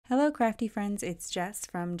Hello crafty friends, it's Jess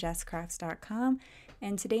from jesscrafts.com,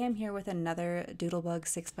 and today I'm here with another Doodlebug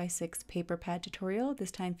 6x6 paper pad tutorial,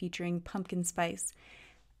 this time featuring pumpkin spice.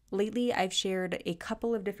 Lately I've shared a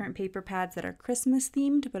couple of different paper pads that are Christmas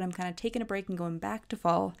themed, but I'm kind of taking a break and going back to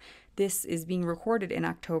fall. This is being recorded in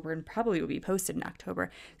October and probably will be posted in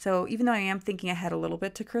October, so even though I am thinking ahead a little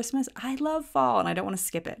bit to Christmas, I love fall and I don't want to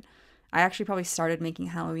skip it. I actually probably started making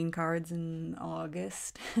Halloween cards in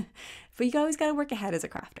August, but you always got to work ahead as a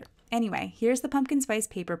crafter. Anyway, here's the pumpkin spice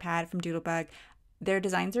paper pad from Doodlebug. Their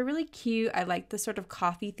designs are really cute. I like the sort of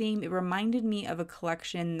coffee theme. It reminded me of a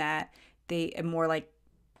collection that a more like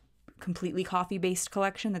completely coffee based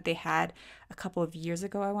collection that they had a couple of years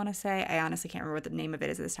ago, I want to say. I honestly can't remember what the name of it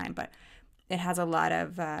is this time, but it has a lot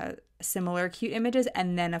of similar cute images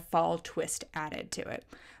and then a fall twist added to it.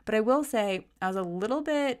 But I will say I was a little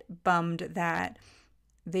bit bummed that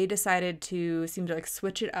they decided to seem to like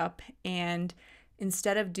switch it up, and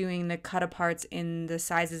instead of doing the cut aparts in the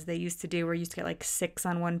sizes they used to do, where you used to get like 6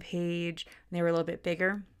 on one page and they were a little bit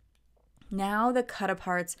bigger, now the cut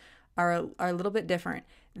aparts are a little bit different.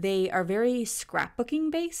 They are very scrapbooking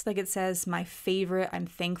based. Like it says, my favorite, I'm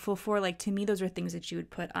thankful for. Like to me, those are things that you would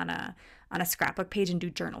put on a scrapbook page and do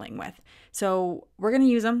journaling with. So we're going to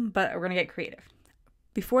use them, but we're going to get creative.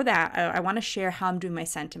 Before that, I want to share how I'm doing my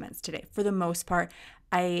sentiments today. For the most part,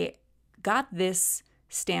 I got this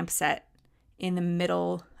stamp set in the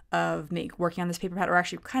middle of working on this paper pad, or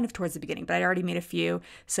actually kind of towards the beginning, but I already made a few.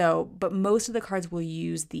 But most of the cards will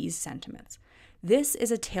use these sentiments. This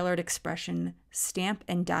is a tailored expression stamp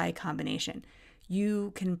and die combination.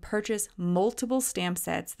 You can purchase multiple stamp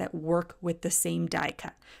sets that work with the same die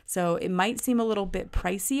cut. So it might seem a little bit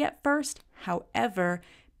pricey at first. However,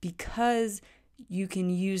 because you can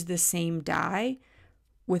use the same die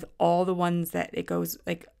with all the ones that it goes,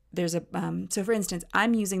 like there's a, so for instance,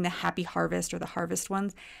 I'm using the Happy Harvest or the Harvest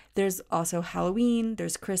ones. There's also Halloween,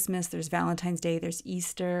 there's Christmas, there's Valentine's Day, there's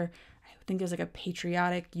Easter. I think there's like a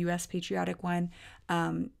US patriotic one.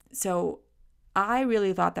 So I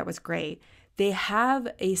really thought that was great. They have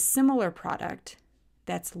a similar product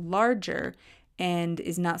that's larger and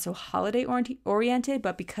is not so holiday oriented,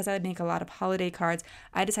 but because I make a lot of holiday cards,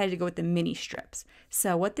 I decided to go with the mini strips.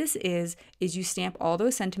 So what this is you stamp all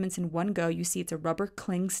those sentiments in one go. You see it's a rubber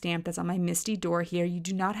cling stamp that's on my MISTI door here. You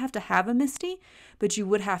do not have to have a MISTI, but you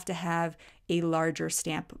would have to have a larger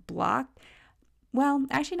stamp block. Well,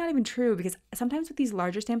 actually not even true, because sometimes with these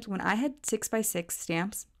larger stamps, when I had 6x6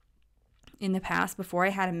 stamps in the past, before I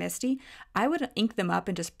had a MISTI, I would ink them up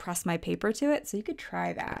and just press my paper to it. So you could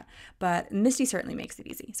try that, but MISTI certainly makes it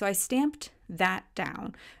easy. So I stamped that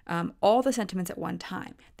down, all the sentiments at one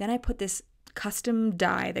time. Then I put this custom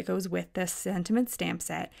die that goes with the sentiment stamp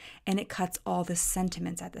set, and it cuts all the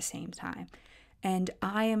sentiments at the same time. And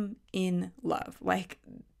I am in love. Like,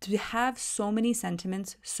 to have so many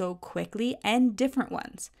sentiments so quickly and different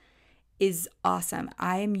ones is awesome.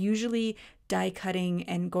 I am usually die cutting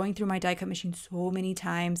and going through my die cut machine so many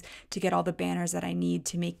times to get all the banners that I need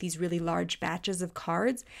to make these really large batches of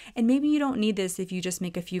cards. And maybe you don't need this if you just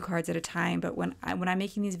make a few cards at a time, but when I'm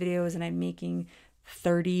making these videos and I'm making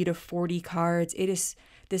 30 to 40 cards, this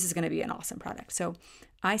is going to be an awesome product. So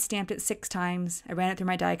I stamped it 6 times. I ran it through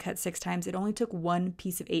my die cut 6 times. It only took one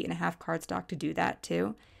piece of 8.5 cardstock to do that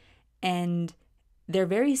too. And they're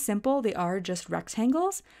very simple. They are just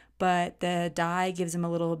rectangles, but the die gives them a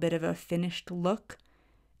little bit of a finished look,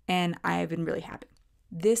 and I've been really happy.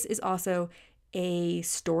 This is also a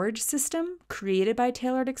storage system created by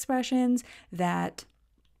Tailored Expressions that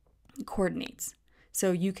coordinates.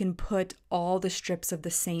 So you can put all the strips of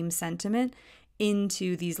the same sentiment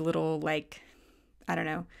into these little, like, I don't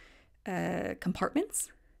know, compartments.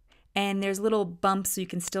 And there's little bumps so you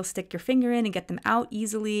can still stick your finger in and get them out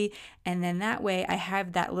easily. And then that way I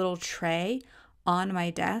have that little tray on my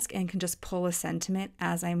desk and can just pull a sentiment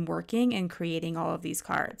as I'm working and creating all of these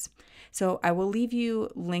cards. So I will leave you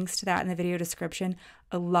links to that in the video description.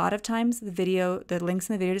 A lot of times the links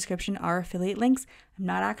in the video description are affiliate links. I'm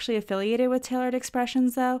not actually affiliated with Tailored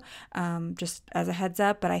Expressions though, just as a heads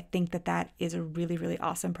up, but I think that is a really, really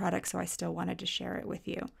awesome product. So I still wanted to share it with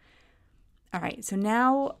you. All right, so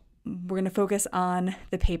now we're going to focus on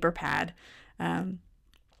the paper pad.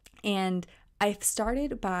 And I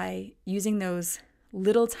started by using those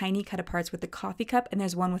little tiny cut aparts with the coffee cup, and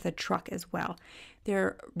there's one with a truck as well.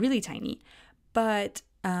 They're really tiny, but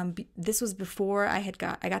this was before I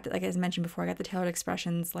got like I mentioned before, I got the Tailored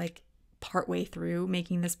Expressions like partway through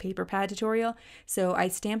making this paper pad tutorial. So I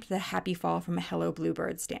stamped the Happy Fall from a Hello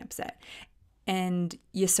Bluebird stamp set. And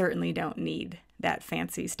you certainly don't need that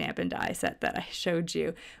fancy stamp and die set that I showed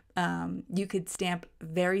you. You could stamp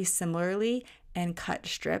very similarly and cut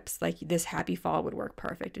strips. Like this Happy Fall would work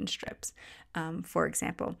perfect in strips, for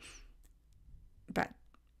example. But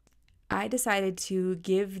I decided to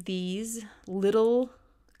give these little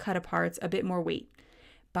cut-aparts a bit more weight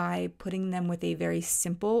by putting them with a very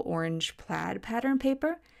simple orange plaid pattern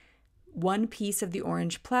paper. One piece of the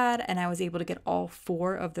orange plaid, and I was able to get all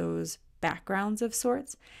 4 of those backgrounds of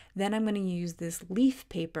sorts. Then I'm going to use this leaf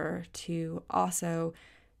paper to also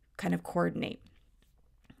kind of coordinate.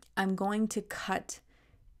 I'm going to cut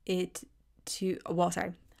it to,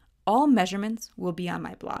 all measurements will be on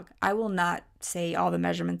my blog. I will not say all the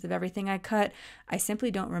measurements of everything I cut. I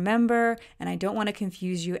simply don't remember, and I don't want to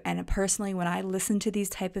confuse you. And personally, when I listen to these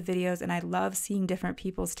type of videos, and I love seeing different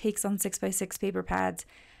people's takes on 6x6 paper pads,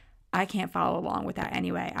 I can't follow along with that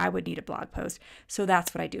anyway. I would need a blog post. So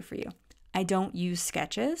that's what I do for you. I don't use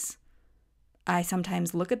sketches. I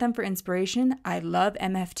sometimes look at them for inspiration. I love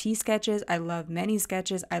MFT sketches. I love many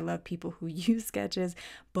sketches. I love people who use sketches,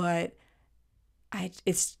 but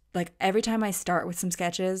it's like every time I start with some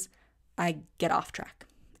sketches, I get off track.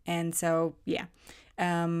 And so, yeah.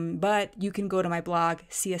 But you can go to my blog,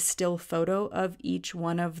 see a still photo of each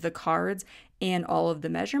one of the cards and all of the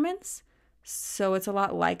measurements. So it's a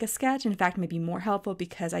lot like a sketch. In fact, maybe more helpful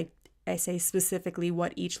because I say specifically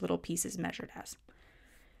what each little piece is measured as.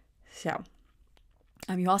 So,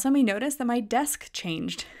 you also may notice that my desk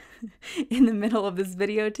changed in the middle of this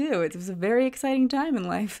video too. It was a very exciting time in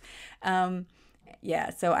life. Yeah,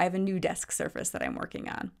 so I have a new desk surface that I'm working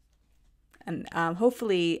on. And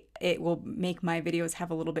hopefully it will make my videos have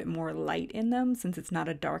a little bit more light in them since it's not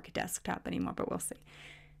a dark desktop anymore, but we'll see.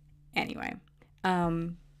 Anyway,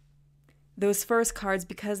 those first cards,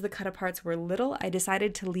 because the cut-aparts were little, I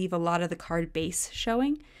decided to leave a lot of the card base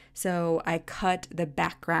showing. So I cut the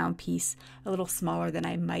background piece a little smaller than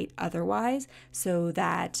I might otherwise so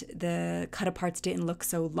that the cut-aparts didn't look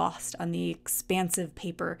so lost on the expansive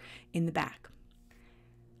paper in the back.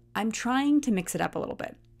 I'm trying to mix it up a little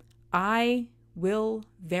bit. I will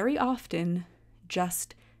very often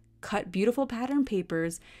just cut beautiful pattern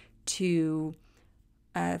papers to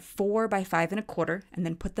 4 by 5 1/4 and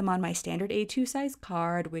then put them on my standard A2 size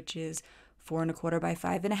card, which is 4 1/4 by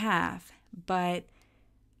 5 1/2. But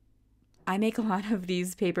I make a lot of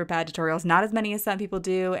these paper pad tutorials, not as many as some people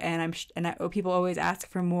do, and people always ask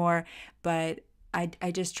for more, but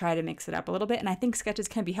I just try to mix it up a little bit, and I think sketches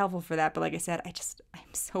can be helpful for that. But like I said,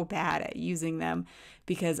 I'm so bad at using them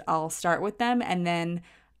because I'll start with them and then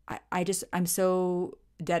I'm so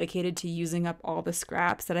dedicated to using up all the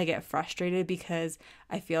scraps that I get frustrated because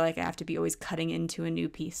I feel like I have to be always cutting into a new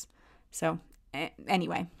piece. So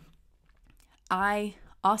anyway, I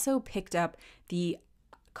also picked up the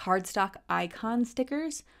cardstock icon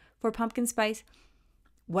stickers for pumpkin spice.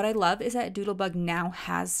 What I love is that Doodlebug now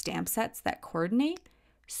has stamp sets that coordinate,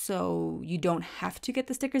 so you don't have to get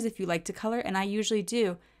the stickers if you like to color, and I usually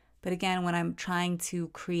do. But again, when I'm trying to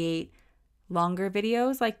create longer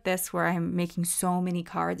videos like this where I'm making so many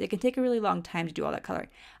cards, it can take a really long time to do all that coloring.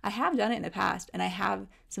 I have done it in the past, and I have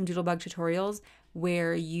some Doodlebug tutorials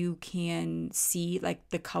where you can see like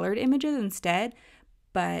the colored images instead,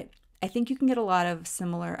 but I think you can get a lot of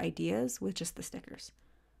similar ideas with just the stickers.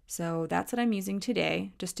 So that's what I'm using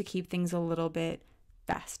today, just to keep things a little bit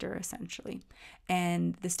faster, essentially.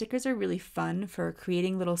 And the stickers are really fun for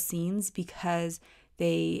creating little scenes because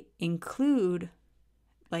they include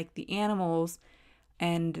like the animals,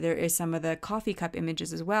 and there is some of the coffee cup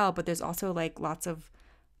images as well, but there's also like lots of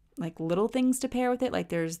like little things to pair with it. Like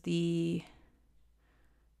there's I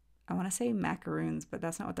want to say macaroons, but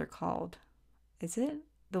that's not what they're called. Is it?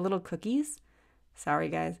 The little cookies? Sorry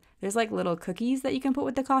guys. There's like little cookies that you can put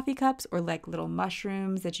with the coffee cups, or like little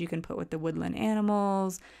mushrooms that you can put with the woodland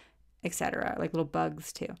animals, etc. Like little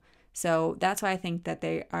bugs too. So that's why I think that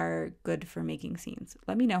they are good for making scenes.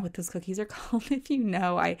 Let me know what those cookies are called if you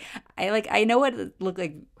know. I know what it look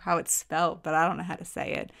like, how it's spelled, but I don't know how to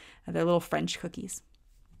say it. They're little French cookies.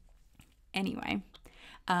 Anyway,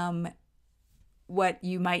 what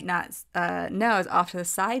you might not know is off to the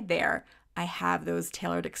side there, I have those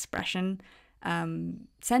tailored expression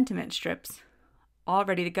sentiment strips all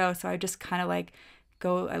ready to go. So I just kind of like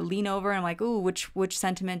I lean over and I'm like, ooh, which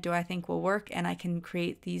sentiment do I think will work? And I can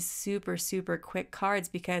create these super, super quick cards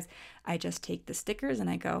because I just take the stickers and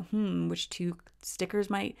I go, which two stickers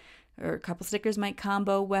or a couple stickers might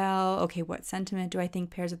combo well. Okay, what sentiment do I think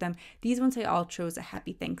pairs with them? These ones I all chose a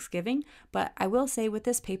happy Thanksgiving, but I will say with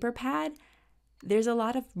this paper pad, there's a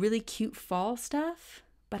lot of really cute fall stuff,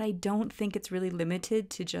 but I don't think it's really limited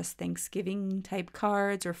to just Thanksgiving type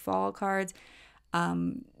cards or fall cards.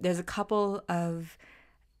 There's a couple of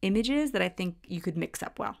images that I think you could mix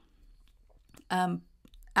up well.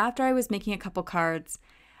 After I was making a couple cards,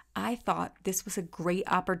 I thought this was a great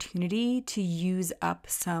opportunity to use up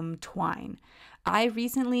some twine. I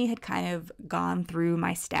recently had kind of gone through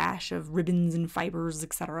my stash of ribbons and fibers,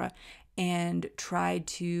 etc., and tried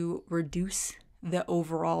to reduce the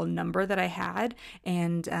overall number that I had,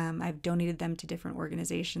 and I've donated them to different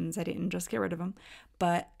organizations. I didn't just get rid of them,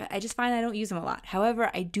 but I just find I don't use them a lot. However,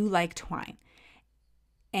 I do like twine,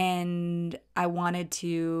 and I wanted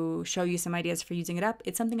to show you some ideas for using it up.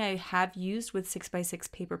 It's something I have used with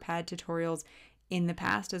 6x6 paper pad tutorials in the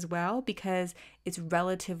past as well, because it's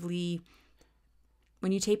relatively,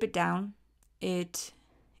 when you tape it down, it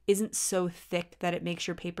isn't so thick that it makes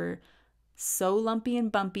your paper so lumpy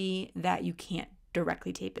and bumpy that you can't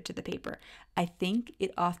directly tape it to the paper. I think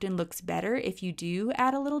it often looks better if you do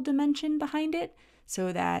add a little dimension behind it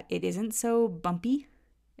so that it isn't so bumpy.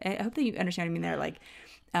 I hope that you understand what I mean there. Like,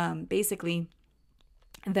 basically,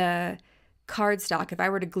 the cardstock, if I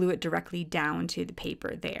were to glue it directly down to the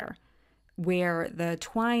paper there, where the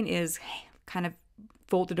twine is kind of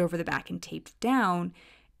folded over the back and taped down,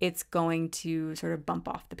 it's going to sort of bump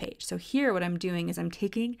off the page. So here what I'm doing is I'm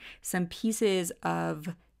taking some pieces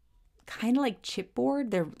of kind of like chipboard.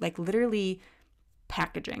 They're like literally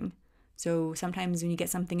packaging. So sometimes when you get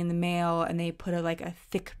something in the mail and they put a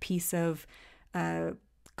thick piece of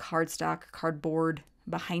cardboard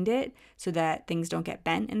behind it so that things don't get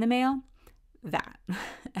bent in the mail, that.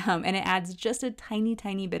 And it adds just a tiny,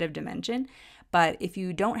 tiny bit of dimension. But if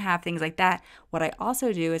you don't have things like that, what I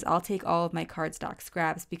also do is I'll take all of my cardstock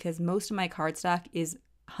scraps, because most of my cardstock is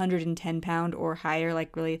 110 pound or higher,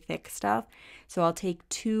 like really thick stuff. So I'll take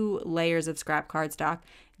 2 layers of scrap cardstock,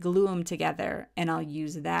 glue them together, and I'll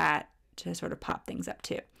use that to sort of pop things up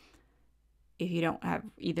too. If you don't have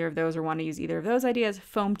either of those or want to use either of those ideas,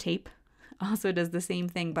 foam tape also does the same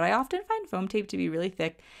thing. But I often find foam tape to be really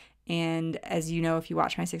thick. And as you know, if you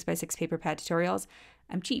watch my 6x6 paper pad tutorials,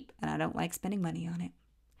 I'm cheap and I don't like spending money on it.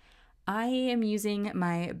 I am using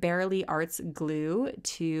my Barely Arts glue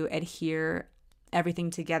to adhere everything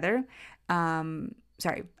together. I'm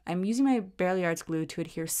using my Barely Arts glue to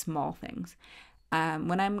adhere small things.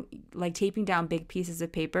 When I'm like taping down big pieces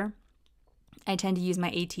of paper, I tend to use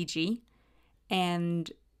my ATG.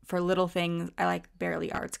 And for little things, I like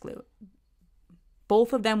Barely Arts glue.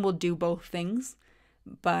 Both of them will do both things,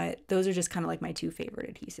 but those are just kind of like my 2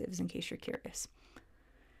 favorite adhesives, in case you're curious.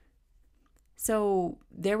 So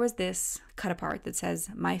there was this cut apart that says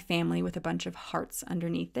 "My Family" with a bunch of hearts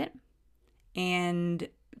underneath it. And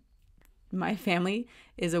my family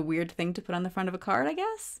is a weird thing to put on the front of a card, I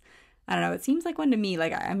guess. I don't know. It seems like one to me.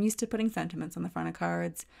 Like, I'm used to putting sentiments on the front of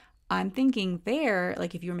cards. I'm thinking there,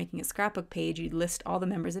 like if you were making a scrapbook page, you'd list all the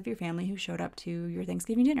members of your family who showed up to your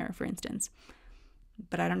Thanksgiving dinner, for instance.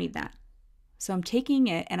 But I don't need that. So I'm taking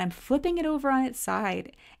it and I'm flipping it over on its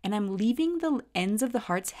side, and I'm leaving the ends of the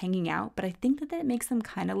hearts hanging out, but I think that makes them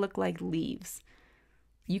kind of look like leaves.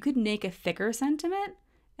 You could make a thicker sentiment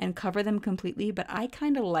and cover them completely, but I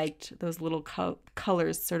kind of liked those little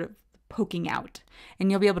colors sort of poking out, and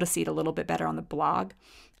you'll be able to see it a little bit better on the blog.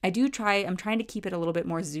 I'm trying to keep it a little bit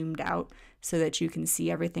more zoomed out so that you can see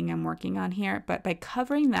everything I'm working on here, but by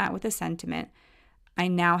covering that with a sentiment, I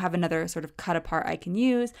now have another sort of cut apart I can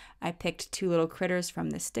use. I picked 2 little critters from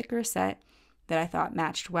the sticker set that I thought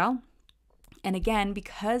matched well. And again,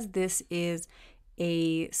 because this is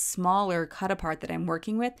a smaller cut apart that I'm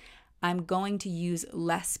working with, I'm going to use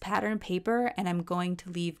less pattern paper, and I'm going to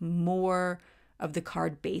leave more of the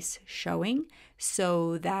card base showing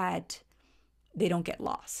so that they don't get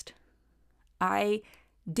lost. I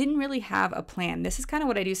didn't really have a plan. This is kind of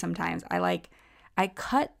what I do sometimes. I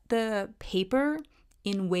cut the paper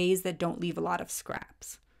in ways that don't leave a lot of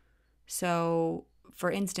scraps. So, for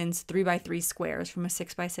instance, 3x3 squares from a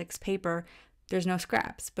 6x6 paper, there's no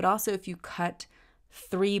scraps. But also if you cut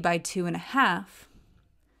 3x2.5,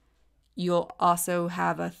 you'll also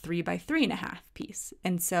have a 3x3.5 piece.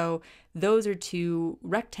 And so those are 2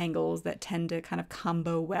 rectangles that tend to kind of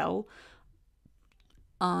combo well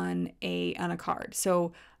on a card.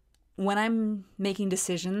 So when I'm making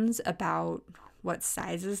decisions about what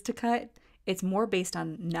sizes to cut, it's more based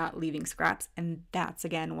on not leaving scraps, and that's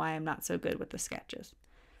again why I'm not so good with the sketches.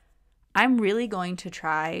 I'm really going to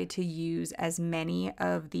try to use as many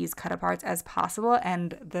of these cut aparts as possible,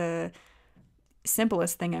 and the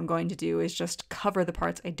simplest thing I'm going to do is just cover the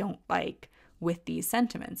parts I don't like with these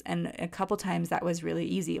sentiments. And a couple times that was really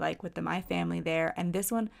easy, like with the My Family there, and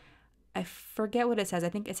this one, I forget what it says. I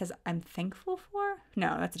think it says "I'm thankful for."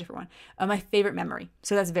 No, that's a different one. My favorite memory.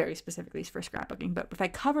 So that's very specifically for scrapbooking. But if I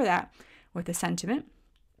cover that with a sentiment,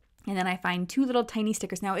 And then I find 2 little tiny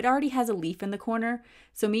stickers. Now it already has a leaf in the corner,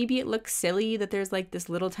 so maybe it looks silly that there's like this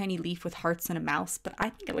little tiny leaf with hearts and a mouse, but I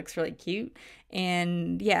think it looks really cute.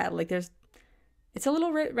 And yeah, like it's a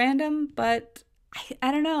little random, but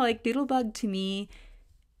I don't know, like Doodlebug to me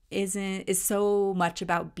is so much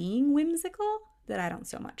about being whimsical that I don't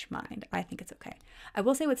so much mind. I think it's okay. I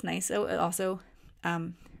will say what's nice also,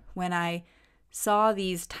 when I saw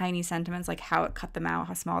these tiny sentiments, like how it cut them out,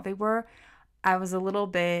 how small they were, I was a little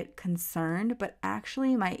bit concerned, but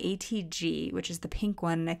actually my ATG, which is the pink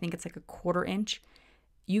one, and I think it's like a 1/4 inch,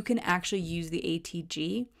 you can actually use the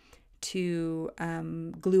ATG to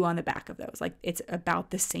glue on the back of those. Like it's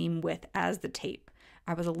about the same width as the tape.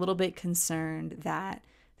 I was a little bit concerned that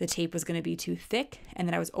the tape was going to be too thick and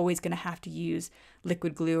that I was always going to have to use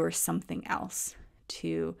liquid glue or something else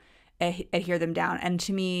to adhere them down. And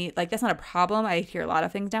to me, like, that's not a problem. I adhere a lot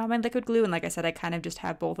of things down with my liquid glue, and like I said, I kind of just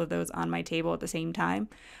have both of those on my table at the same time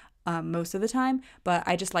most of the time, but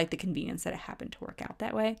I just like the convenience that it happened to work out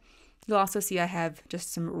that way. You'll also see I have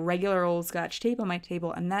just some regular old Scotch tape on my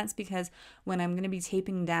table, and that's because when I'm going to be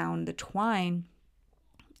taping down the twine,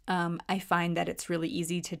 I find that it's really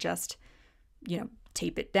easy to just,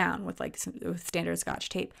 tape it down with with standard Scotch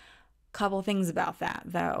tape. Couple things about that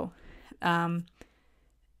though.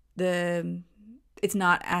 It's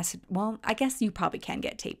not acid. Well, I guess you probably can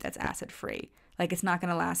get tape that's acid free. Like it's not going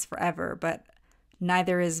to last forever, but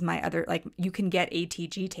neither is my other, like you can get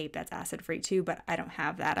ATG tape that's acid free too, but I don't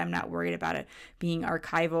have that. I'm not worried about it being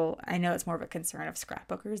archival. I know it's more of a concern of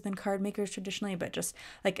scrapbookers than card makers traditionally, but just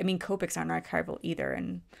Copics aren't archival either,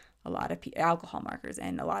 and a lot of alcohol markers,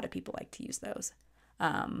 and a lot of people like to use those.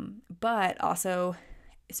 But also,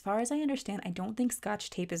 as far as I understand, I don't think Scotch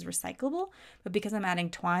tape is recyclable, but because I'm adding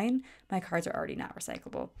twine, my cards are already not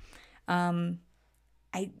recyclable.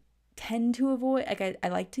 I tend to avoid, I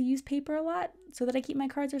like to use paper a lot so that I keep my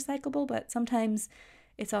cards recyclable, but sometimes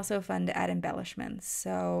it's also fun to add embellishments.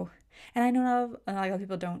 So, and I know a lot of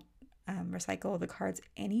people don't recycle the cards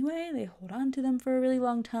anyway. They hold on to them for a really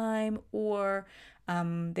long time, or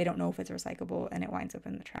they don't know if it's recyclable and it winds up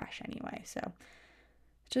in the trash anyway. So,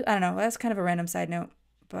 I don't know, that's kind of a random side note.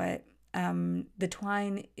 But the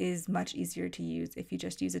twine is much easier to use if you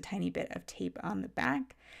just use a tiny bit of tape on the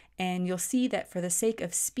back. And you'll see that for the sake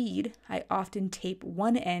of speed, I often tape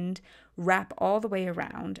one end, wrap all the way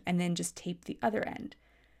around, and then just tape the other end.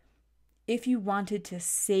 If you wanted to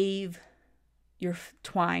save your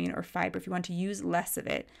twine or fiber, if you want to use less of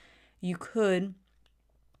it, you could,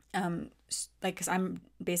 because I'm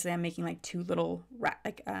making like 2 little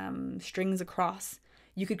strings across.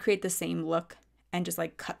 You could create the same look and just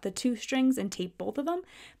cut the 2 strings and tape both of them,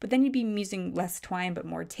 but then you'd be using less twine but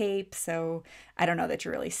more tape. So I don't know that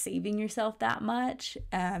you're really saving yourself that much.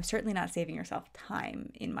 Certainly not saving yourself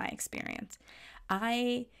time in my experience.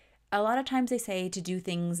 A lot of times they say to do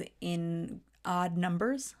things in odd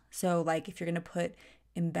numbers. So like if you're going to put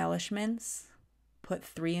embellishments, put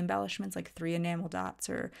 3 embellishments, like 3 enamel dots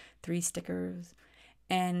or 3 stickers.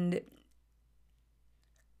 And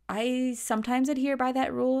I sometimes adhere by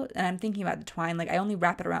that rule, and I'm thinking about the twine, I only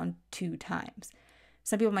wrap it around 2 times.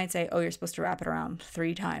 Some people might say, oh, you're supposed to wrap it around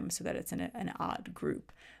 3 times so that it's in an odd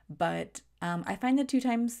group. But I find that 2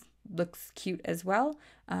 times looks cute as well.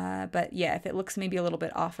 But yeah, if it looks maybe a little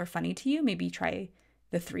bit off or funny to you, maybe try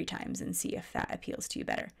the 3 times and see if that appeals to you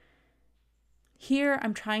better. Here,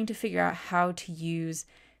 I'm trying to figure out how to use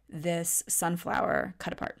this sunflower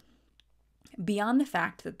cut apart. Beyond the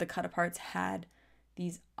fact that the cut aparts had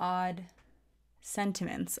these odd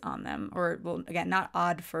sentiments on them, or, well, again, not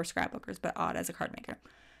odd for scrapbookers, but odd as a card maker.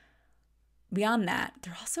 Beyond that,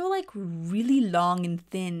 they're also really long and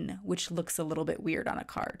thin, which looks a little bit weird on a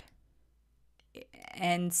card.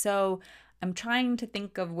 And so I'm trying to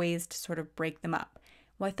think of ways to sort of break them up.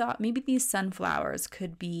 Well, I thought maybe these sunflowers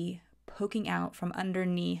could be poking out from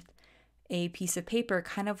underneath a piece of paper,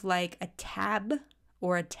 kind of like a tab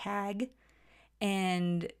or a tag,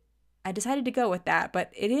 and I decided to go with that,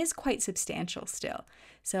 but it is quite substantial still.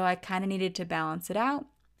 So I kind of needed to balance it out.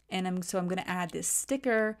 And I'm going to add this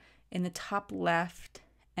sticker in the top left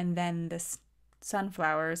and then this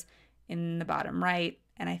sunflowers in the bottom right.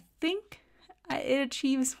 And I think it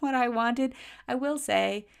achieves what I wanted. I will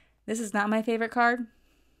say, this is not my favorite card.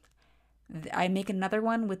 I make another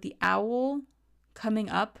one with the owl coming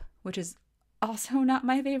up, which is also not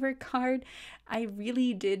my favorite card. I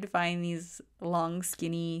really did find these long,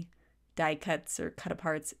 skinny die cuts or cut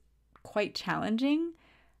aparts quite challenging.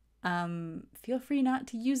 Feel free not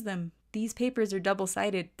to use them. These papers are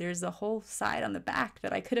double-sided. There's a whole side on the back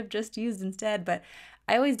that I could have just used instead, but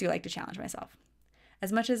I always do like to challenge myself.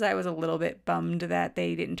 As much as I was a little bit bummed that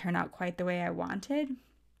they didn't turn out quite the way I wanted,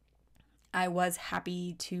 I was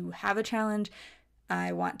happy to have a challenge.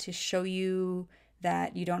 I want to show you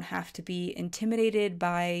that you don't have to be intimidated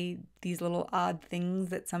by these little odd things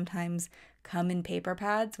that sometimes come in paper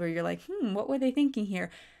pads where you're like, what were they thinking here?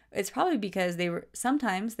 It's probably because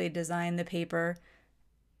sometimes they design the paper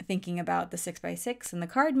thinking about the 6x6 and the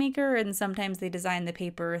card maker, and sometimes they design the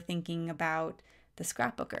paper thinking about the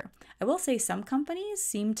scrapbooker. I will say some companies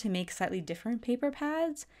seem to make slightly different paper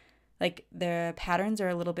pads. Like the patterns are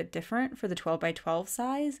a little bit different for the 12x12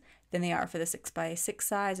 size than they are for the 6x6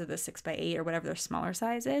 size or the 6x8 or whatever their smaller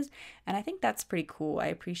size is. And I think that's pretty cool. I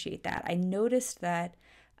appreciate that. I noticed that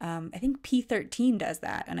I think P13 does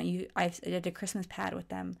that. And I did a Christmas pad with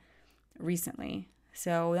them recently.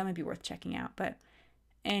 So that might be worth checking out. But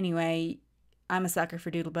anyway, I'm a sucker for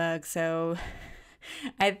Doodlebug. So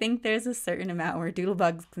I think there's a certain amount where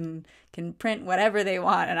Doodlebugs can print whatever they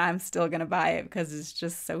want, and I'm still going to buy it because it's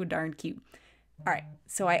just so darn cute. All right,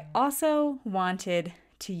 so I also wanted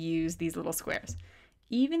to use these little squares,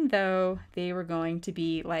 even though they were going to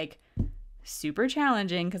be like super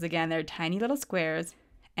challenging because, again, they're tiny little squares,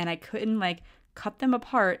 and I couldn't like cut them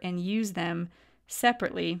apart and use them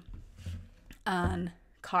separately on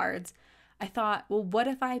cards. I thought, well, what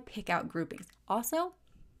if I pick out groupings? Also,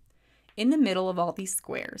 in the middle of all these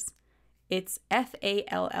squares, it's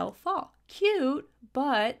F-A-L-L, fall. Cute,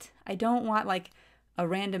 but I don't want like a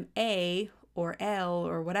random A or L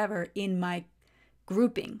or whatever in my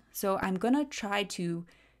grouping. So I'm going to try to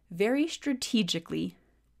very strategically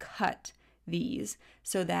cut these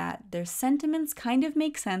so that their sentiments kind of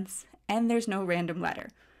make sense and there's no random letter.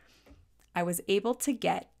 I was able to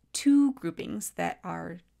get 2 groupings that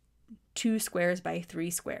are 2 squares by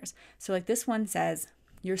 3 squares. So like this one says,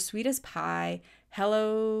 "You're sweet as pie,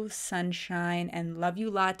 hello sunshine, and love you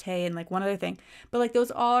latte," and like one other thing. But like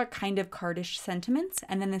those all are kind of cardish sentiments.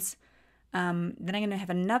 And then then I'm going to have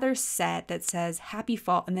another set that says happy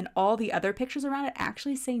fall, and then all the other pictures around it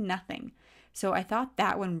actually say nothing. So I thought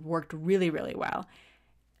that one worked really, really well.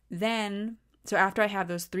 Then, so after I have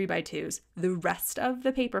those 3x2s, the rest of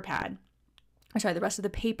the paper pad, the rest of the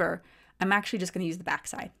paper, I'm actually just going to use the back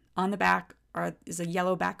side. On the back is a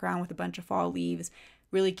yellow background with a bunch of fall leaves.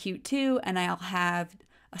 Really cute too, and I'll have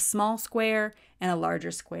a small square and a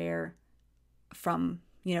larger square from,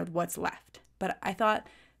 what's left. But I thought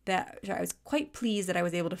that I was quite pleased that I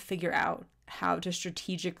was able to figure out how to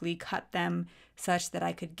strategically cut them such that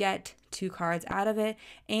I could get 2 cards out of it,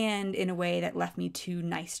 and in a way that left me 2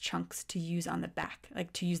 nice chunks to use on the back,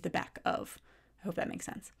 like to use the back of. I hope that makes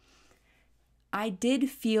sense. I did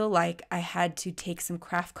feel like I had to take some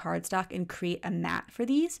Kraft cardstock and create a mat for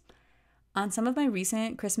these. On some of my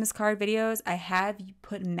recent Christmas card videos, I have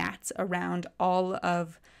put mats around all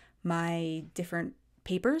of my different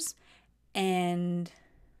papers, and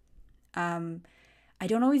I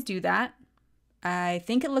don't always do that. I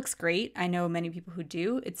think it looks great. I know many people who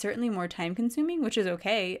do. It's certainly more time consuming, which is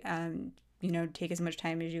okay. Take as much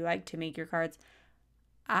time as you like to make your cards.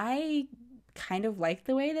 I kind of like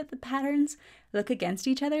the way that the patterns look against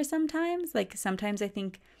each other sometimes. Like sometimes I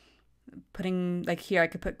think putting, like here I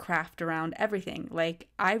could put Kraft around everything. Like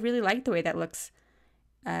I really like the way that looks,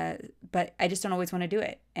 but I just don't always want to do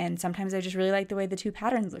it. And sometimes I just really like the way the 2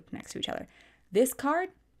 patterns look next to each other. This card,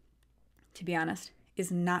 to be honest, is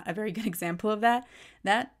not a very good example of that.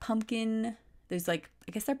 That pumpkin, there's like,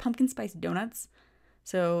 I guess they're pumpkin spice donuts.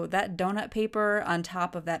 So that donut paper on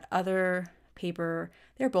top of that other paper,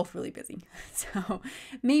 they're both really busy. So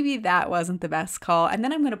maybe that wasn't the best call. And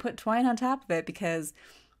then I'm going to put Twine on top of it because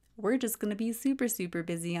we're just going to be super, super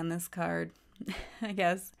busy on this card, I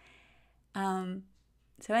guess.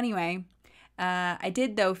 So anyway, I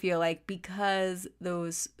did though feel like because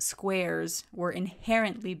those squares were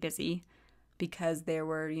inherently busy, because there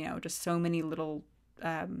were, just so many little,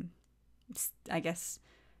 I guess,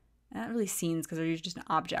 not really scenes because they're usually just an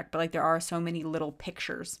object, but like there are so many little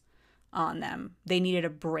pictures on them. They needed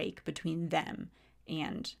a break between them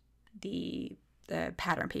and the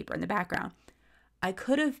pattern paper in the background. I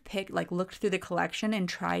could have looked through the collection and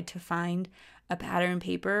tried to find a pattern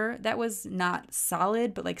paper that was not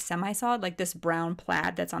solid, but like semi-solid, like this brown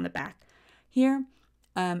plaid that's on the back here.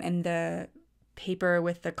 And the paper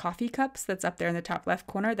with the coffee cups that's up there in the top left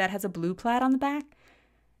corner, that has a blue plaid on the back.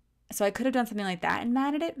 So I could have done something like that and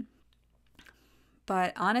matted it.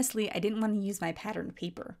 But honestly, I didn't want to use my pattern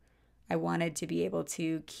paper. I wanted to be able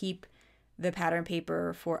to keep the pattern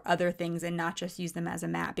paper for other things and not just use them as a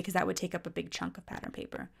mat, because that would take up a big chunk of pattern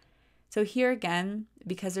paper. So here again,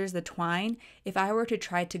 because there's the twine, if I were to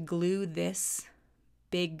try to glue this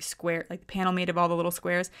big square, like the panel made of all the little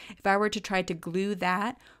squares, if I were to try to glue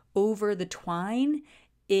that over the twine,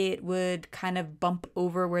 it would kind of bump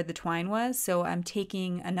over where the twine was. So I'm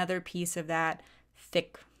taking another piece of that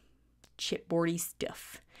thick chipboardy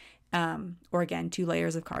stuff, or again, 2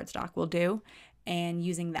 layers of cardstock will do, and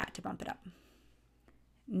using that to bump it up.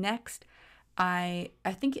 Next, I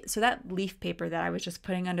think, so that leaf paper that I was just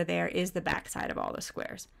putting under there is the back side of all the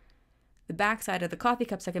squares. The back side of the coffee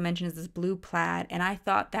cups, like I mentioned, is this blue plaid, and I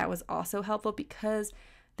thought that was also helpful because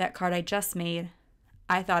that card I just made,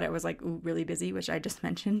 I thought it was like really busy, which I just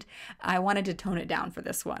mentioned. I wanted to tone it down for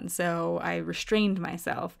this one, so I restrained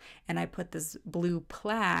myself and I put this blue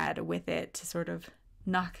plaid with it to sort of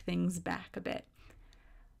knock things back a bit.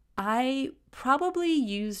 I probably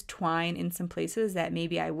used twine in some places that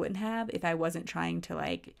maybe I wouldn't have if I wasn't trying to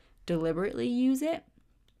like deliberately use it.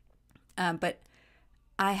 But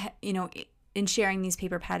in sharing these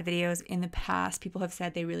paper pad videos in the past, people have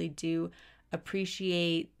said they really do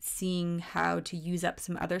appreciate seeing how to use up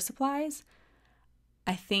some other supplies.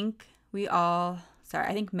 I think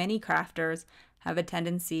many crafters have a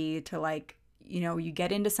tendency to like, you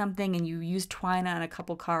get into something and you use twine on a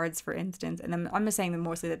couple cards, for instance, and I'm just saying that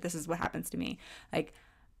mostly that this is what happens to me. Like,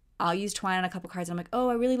 I'll use twine on a couple cards and I'm like, oh,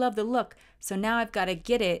 I really love the look. So now I've got to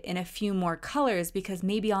get it in a few more colors because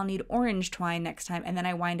maybe I'll need orange twine next time, and then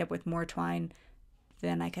I wind up with more twine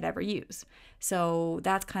than I could ever use. So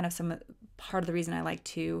that's kind of part of the reason I like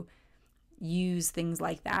to use things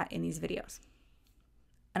like that in these videos.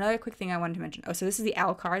 Another quick thing I wanted to mention. So this is the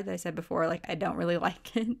owl card that I said before, like I don't really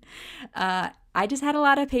like it. I just had a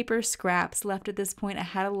lot of paper scraps left at this point. I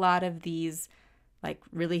had a lot of these like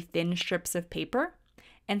really thin strips of paper.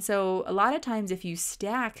 And so a lot of times if you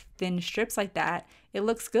stack thin strips like that, it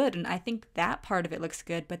looks good. And I think that part of it looks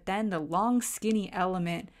good. But then the long skinny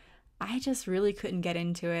element, I just really couldn't get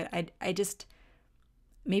into it.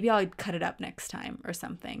 Maybe I'll cut it up next time or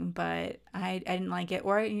something, but I didn't like it.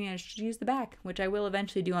 Or I should use the back, which I will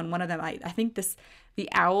eventually do on one of them. I think the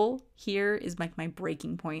owl here is like my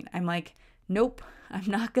breaking point. I'm like, nope, I'm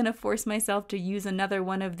not going to force myself to use another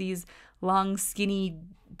one of these long skinny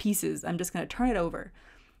pieces. I'm just going to turn it over.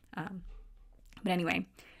 But anyway,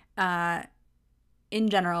 in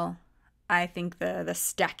general, I think the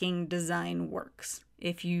stacking design works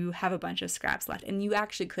if you have a bunch of scraps left, and you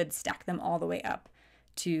actually could stack them all the way up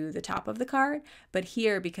to the top of the card. But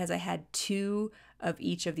here, because I had 2 of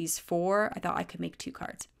each of these 4, I thought I could make 2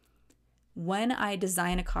 cards. When I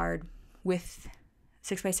design a card with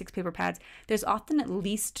 6x6 paper pads, there's often at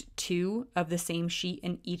least 2 of the same sheet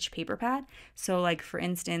in each paper pad. So like for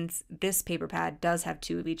instance, this paper pad does have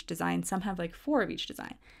 2 of each design. Some have like 4 of each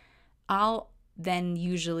design. I'll then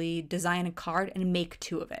usually design a card and make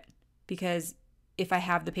 2 of it, because if I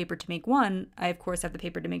have the paper to make 1, I of course have the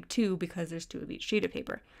paper to make 2 because there's 2 of each sheet of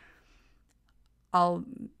paper.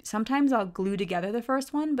 Sometimes I'll glue together the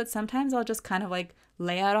first one, but sometimes I'll just kind of like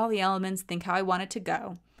lay out all the elements, think how I want it to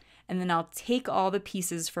go. And then I'll take all the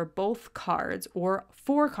pieces for both cards, or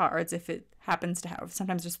 4 cards if it happens to have,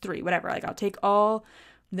 sometimes there's 3, whatever. Like I'll take all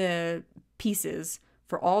the pieces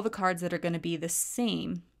for all the cards that are going to be the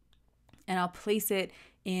same, and I'll place it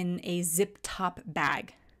in a zip top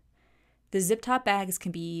bag. The zip top bags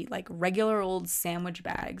can be like regular old sandwich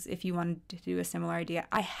bags if you wanted to do a similar idea.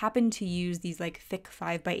 I happen to use these like thick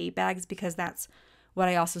 5x8 bags because that's what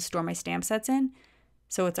I also store my stamp sets in.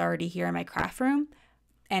 So it's already here in my craft room,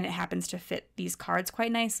 and it happens to fit these cards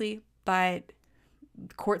quite nicely. But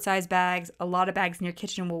quart size bags, a lot of bags in your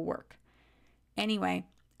kitchen will work. Anyway,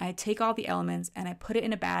 I take all the elements and I put it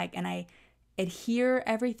in a bag and I adhere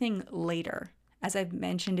everything later. As I've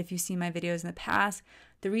mentioned, if you've seen my videos in the past,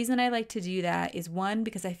 the reason I like to do that is 1,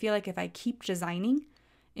 because I feel like if I keep designing,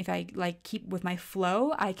 if I like keep with my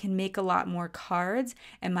flow, I can make a lot more cards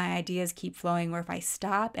and my ideas keep flowing. Or if I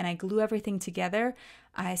stop and I glue everything together,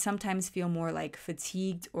 I sometimes feel more like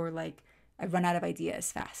fatigued or like I run out of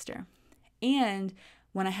ideas faster. And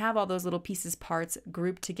when I have all those little parts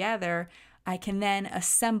grouped together, I can then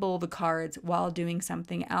assemble the cards while doing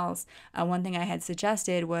something else. One thing I had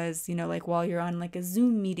suggested was, like while you're on like a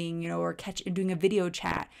Zoom meeting, or doing a video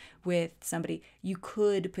chat with somebody, you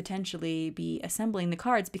could potentially be assembling the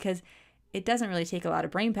cards, because it doesn't really take a lot of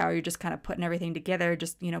brain power. You're just kind of putting everything together,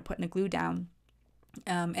 just, putting the glue down.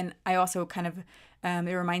 And I also kind of,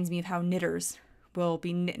 it reminds me of how knitters will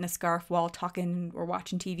be knitting a scarf while talking or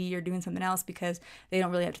watching TV or doing something else, because they don't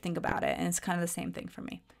really have to think about it. And it's kind of the same thing for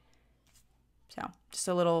me. So just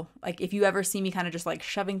a little, like if you ever see me kind of just like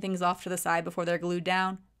shoving things off to the side before they're glued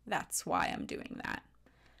down, that's why I'm doing that.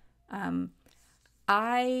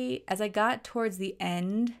 As I got towards the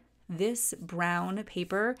end, this brown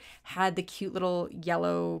paper had the cute little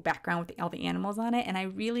yellow background with all the animals on it, and I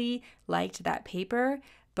really liked that paper,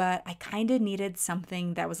 but I kind of needed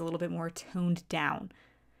something that was a little bit more toned down.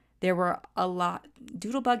 There were a lot,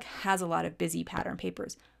 Doodlebug has a lot of busy pattern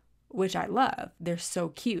papers, which I love. They're so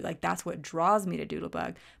cute. Like that's what draws me to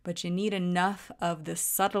Doodlebug, but you need enough of the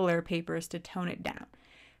subtler papers to tone it down.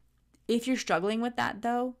 If you're struggling with that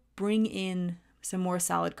though, bring in some more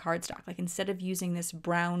solid cardstock. Like instead of using this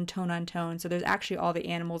brown tone on tone, so there's actually all the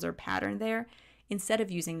animals are patterned there, instead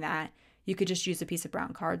of using that, you could just use a piece of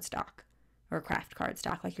brown cardstock or Kraft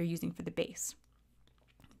cardstock like you're using for the base.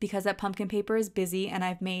 Because that pumpkin paper is busy and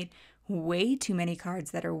I've made way too many cards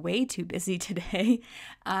that are way too busy today,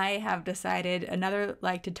 I have decided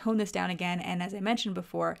to tone this down again. And as I mentioned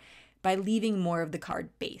before, by leaving more of the card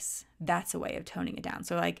base, that's a way of toning it down.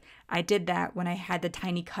 So like I did that when I had the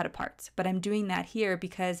tiny cut aparts, but I'm doing that here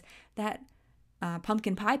because that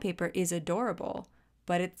pumpkin pie paper is adorable,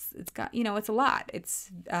 but it's got, it's a lot.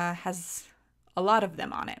 It's has a lot of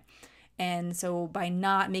them on it. And so by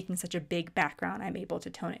not making such a big background, I'm able to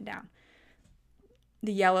tone it down.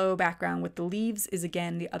 The yellow background with the leaves is,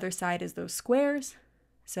 again, the other side is those squares.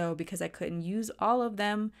 So because I couldn't use all of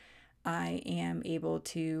them, I am able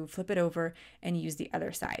to flip it over and use the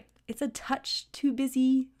other side. It's a touch too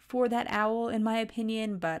busy for that owl, in my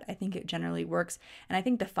opinion, but I think it generally works. And I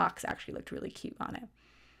think the fox actually looked really cute on it.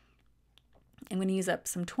 I'm going to use up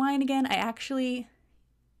some twine again.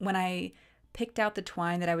 When I picked out the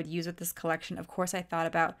twine that I would use with this collection, of course I thought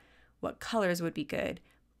about what colors would be good,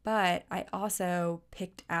 but I also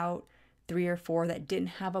picked out 3 or 4 that didn't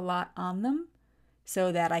have a lot on them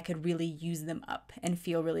so that I could really use them up and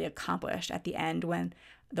feel really accomplished at the end when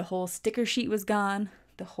the whole sticker sheet was gone,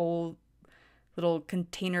 the whole little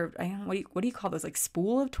container, I don't know, what do you call those, like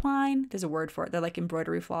spool of twine? There's a word for it. They're like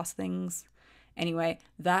embroidery floss things. Anyway,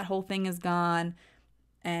 that whole thing is gone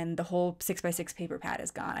and the whole 6x6 paper pad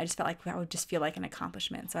is gone. I just felt like that would just feel like an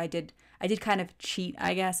accomplishment. So I did kind of cheat,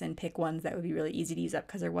 I guess, and pick ones that would be really easy to use up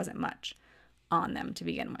because there wasn't much on them to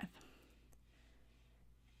begin with.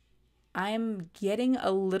 I'm getting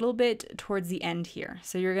a little bit towards the end here.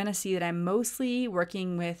 So you're going to see that I'm mostly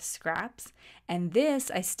working with scraps. And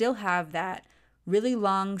this, I still have that really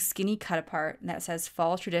long skinny cut apart that says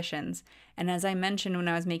Fall Traditions. And as I mentioned when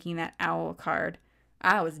I was making that owl card,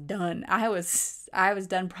 I was done. I was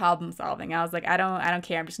done problem solving. I was like, I don't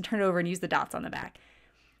care. I'm just gonna turn it over and use the dots on the back.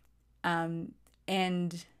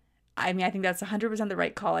 And I mean, I think that's 100% the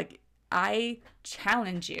right call. Like, I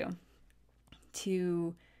challenge you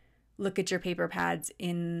to look at your paper pads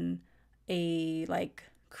in a like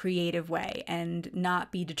creative way and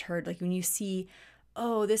not be deterred. Like when you see,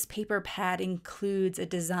 oh, this paper pad includes a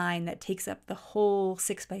design that takes up the whole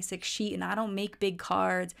 6x6 sheet and I don't make big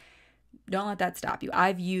cards. Don't let that stop you.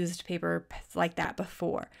 I've used paper like that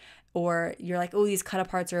before. Or you're like, oh, these cut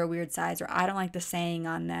aparts are a weird size, or I don't like the saying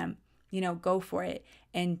on them. Go for it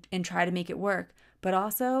and try to make it work. But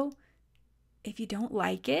also, if you don't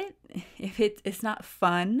like it, if it's not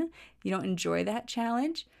fun, you don't enjoy that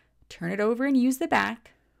challenge, turn it over and use the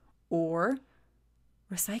back, or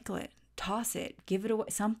recycle it, toss it, give it away,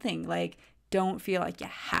 something. Like, don't feel like you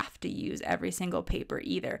have to use every single paper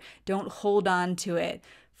either. Don't hold on to it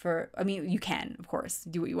you can, of course,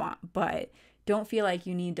 do what you want, but don't feel like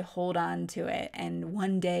you need to hold on to it and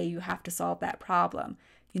one day you have to solve that problem.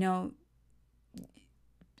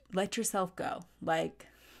 Let yourself go. Like,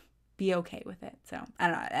 be okay with it. So, I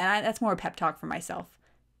don't know. And that's more a pep talk for myself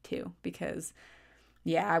too, because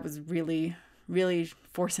yeah, I was really, really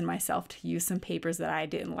forcing myself to use some papers that I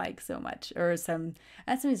didn't like so much, or some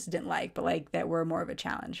I just didn't like, but like that were more of a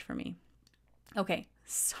challenge for me. Okay,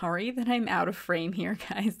 sorry that I'm out of frame here,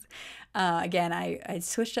 guys. Again, I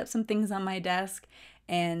switched up some things on my desk,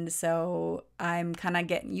 and so I'm kind of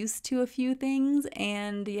getting used to a few things,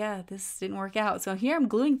 and yeah, this didn't work out. So here I'm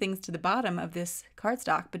gluing things to the bottom of this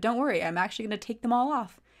cardstock, but don't worry, I'm actually going to take them all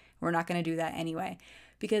off. We're not going to do that anyway,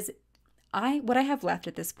 because what I have left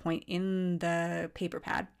at this point in the paper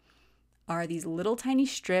pad are these little tiny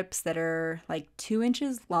strips that are like 2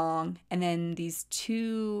 inches long, and then these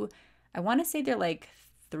two, I want to say they're like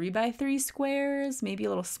 3x3 squares, maybe a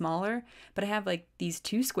little smaller, but I have like these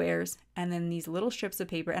 2 squares and then these little strips of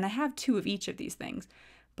paper, and I have 2 of each of these things,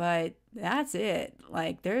 but that's it.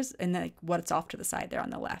 Like and then like what's off to the side there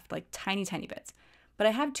on the left, like tiny bits, but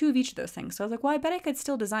I have 2 of each of those things. So I was like, well, I bet I could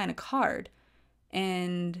still design a card.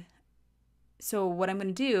 And so what I'm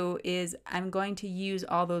going to do is I'm going to use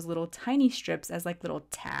all those little tiny strips as like little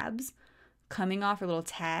tabs coming off, or little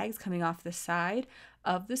tags coming off the side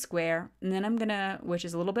of the square. And then I'm gonna, which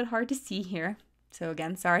is a little bit hard to see here, so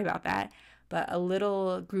again, sorry about that, but a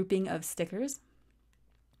little grouping of stickers.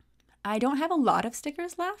 I don't have a lot of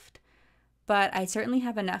stickers left, but I certainly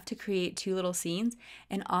have enough to create 2 little scenes.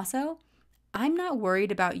 And also, I'm not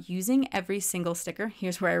worried about using every single sticker.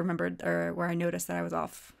 Here's where I remembered, or where I noticed that I was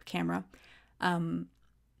off camera.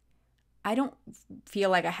 I don't feel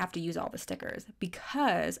like I have to use all the stickers,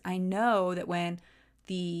 because I know that when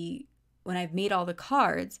I've made all the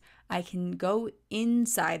cards, I can go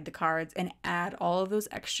inside the cards and add all of those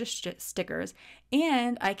extra stickers,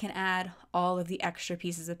 and I can add all of the extra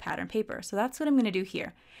pieces of pattern paper. So that's what I'm going to do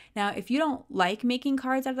here. Now, if you don't like making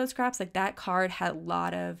cards out of those scraps, like that card had a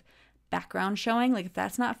lot of background showing, like if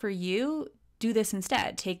that's not for you, do this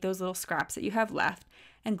instead. Take those little scraps that you have left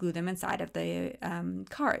and glue them inside of the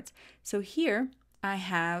cards. So here I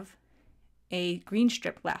have a green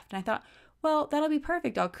strip left, and I thought, well, that'll be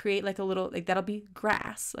perfect. I'll create like a little, like that'll be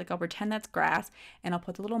grass. Like I'll pretend that's grass, and I'll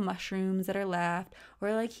put the little mushrooms that are left.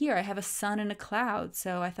 Or like here, I have a sun and a cloud.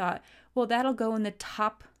 So I thought, well, that'll go in the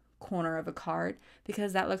top corner of a card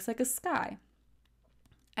because that looks like a sky.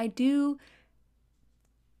 I do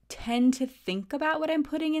tend to think about what I'm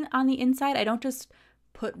putting in on the inside. I don't just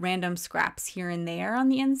put random scraps here and there on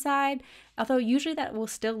the inside, although usually that will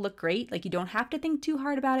still look great. Like you don't have to think too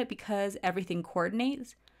hard about it because everything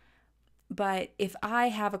coordinates. But if I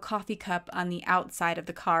have a coffee cup on the outside of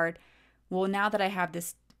the card, well, now that I have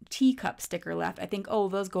this teacup sticker left, I think, oh,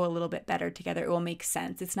 those go a little bit better together. It will make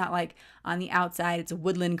sense. It's not like on the outside it's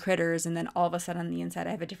woodland critters and then all of a sudden on the inside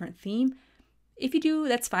I have a different theme. If you do,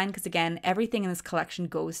 that's fine, because again, everything in this collection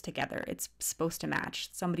goes together. It's supposed to match.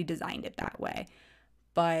 Somebody designed it that way.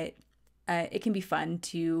 But it can be fun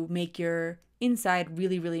to make your inside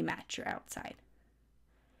really, really match your outside.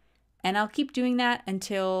 And I'll keep doing that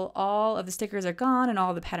until all of the stickers are gone and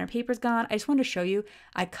all the pattern paper's gone. I just wanted to show you,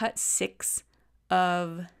 I cut 6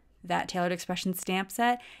 of that Tailored Expression stamp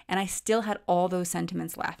set, and I still had all those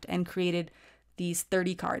sentiments left and created these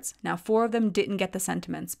 30 cards. Now, 4 of them didn't get the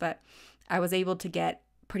sentiments, but I was able to get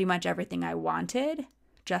pretty much everything I wanted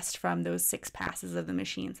just from those 6 passes of the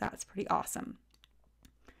machine. So that's pretty awesome.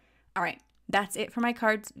 All right. That's it for my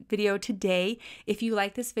cards video today. If you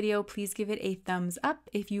like this video, please give it a thumbs up.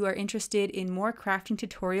 If you are interested in more crafting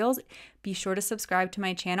tutorials, be sure to subscribe to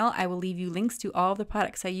my channel. I will leave you links to all of the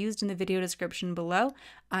products I used in the video description below.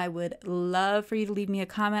 I would love for you to leave me a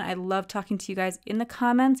comment. I love talking to you guys in the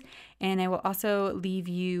comments, and I will also leave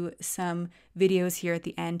you some videos here at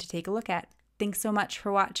the end to take a look at. Thanks so much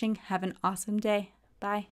for watching. Have an awesome day.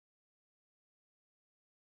 Bye.